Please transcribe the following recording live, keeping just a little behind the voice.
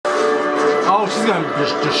Oh, she's gonna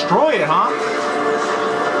destroy it, huh?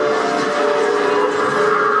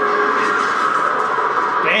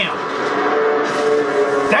 Damn.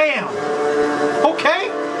 Damn.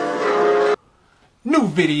 Okay. New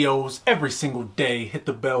videos every single day. Hit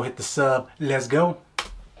the bell, hit the sub. Let's go.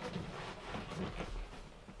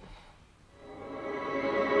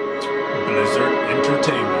 Blizzard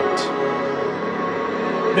Entertainment.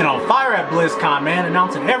 Been on fire at BlizzCon, man,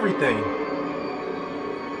 announcing everything.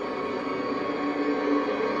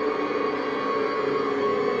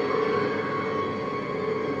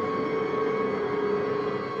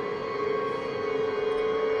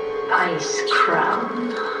 Ice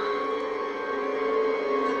Crown.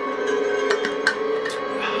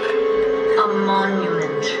 A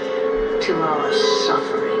monument to our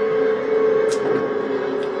suffering.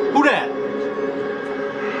 Who that?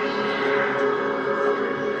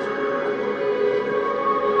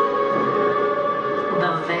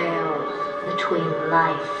 The veil between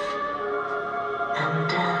life and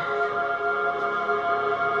death.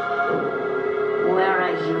 Where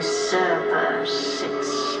a usurper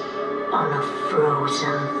sits on a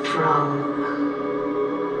frozen throne.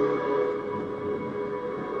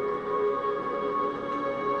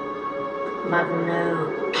 But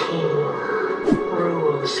no king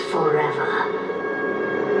rules forever.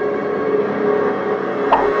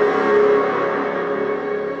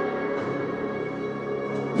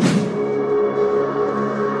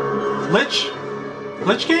 Lich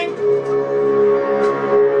King?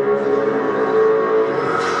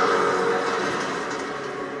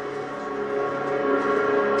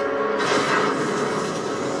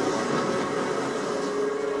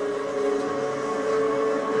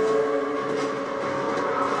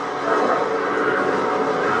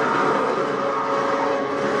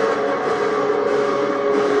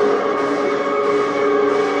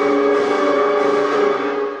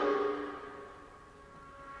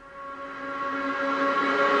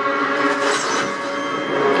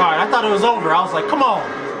 I thought it was over. I was like, come on.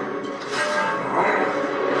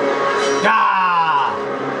 Ah!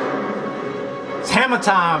 It's hammer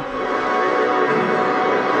time.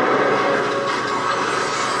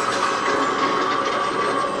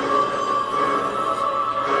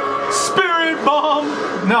 Spirit bomb!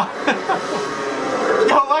 No.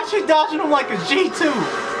 Yo, why is she dodging him like a G2?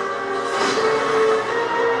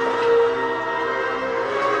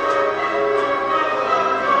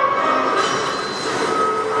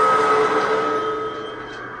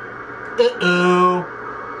 Uh-oh.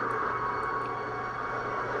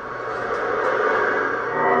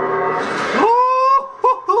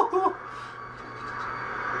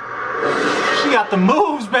 She got the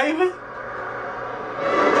moves, baby.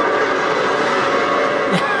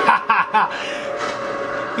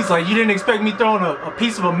 He's like, you didn't expect me throwing a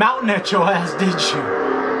piece of a mountain at your ass, did you?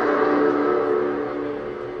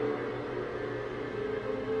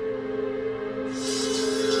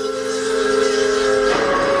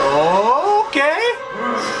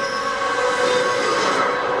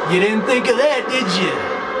 You didn't think of that, did you?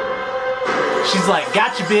 She's like,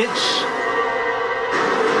 gotcha, bitch.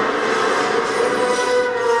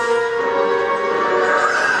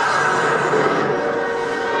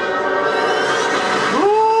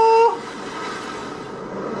 Ooh.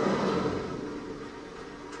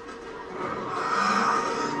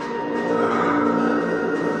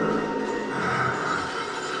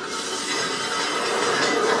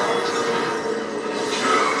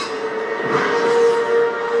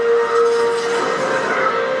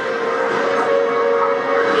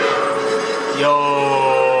 Yo.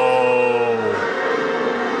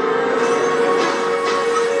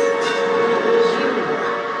 You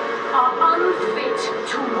are unfit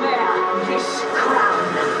to wear this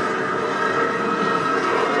crown.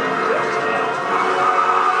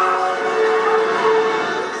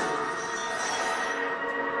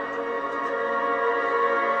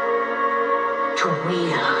 To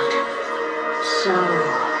wield so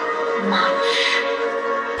much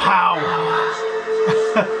Power.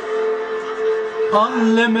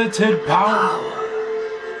 Unlimited power.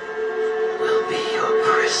 Will be your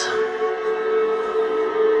prison.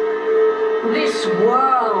 This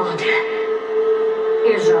world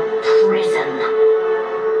is a prison.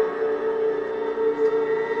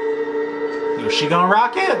 Yo, she gonna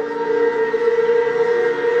rock it?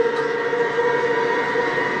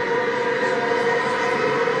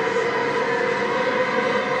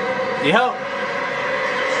 Yep.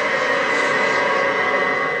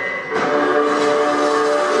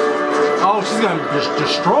 Oh, she's gonna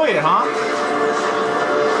destroy it, huh?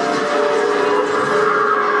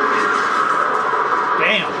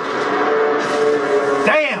 Damn.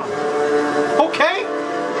 Damn. Okay.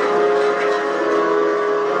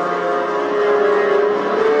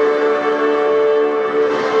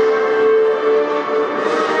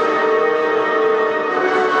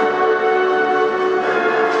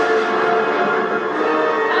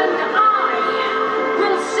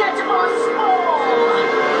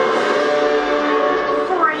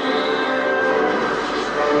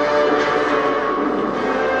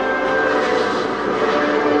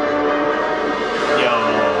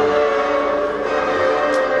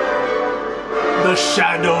 the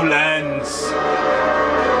Shadowlands.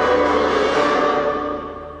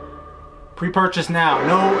 Pre-purchase now.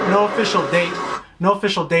 No official date. No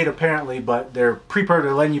official date apparently, but they're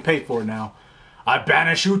pre-purchase, letting you pay for it now. I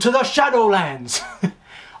banish you to the Shadowlands.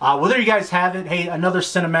 Well, there you guys have it. Hey, another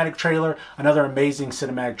cinematic trailer, another amazing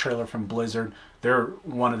cinematic trailer from Blizzard. They're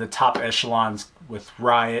one of the top echelons with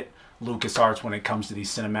Riot, LucasArts when it comes to these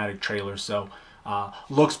cinematic trailers. So,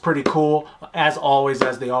 looks pretty cool, as always,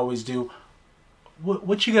 as they always do.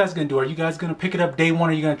 What you guys gonna do? Are you guys gonna pick it up day one?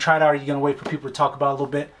 Are you gonna try it out? Are you gonna wait for people to talk about it a little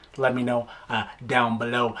bit? Let me know down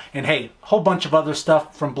below. And hey, a whole bunch of other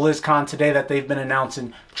stuff from BlizzCon today that they've been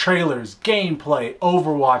announcing. Trailers, gameplay,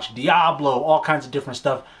 Overwatch, Diablo, all kinds of different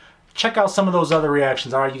stuff. Check out some of those other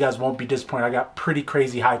reactions. Alright, you guys won't be disappointed. I got pretty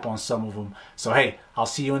crazy hype on some of them. So hey, I'll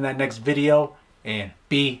see you in that next video, and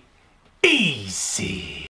be easy.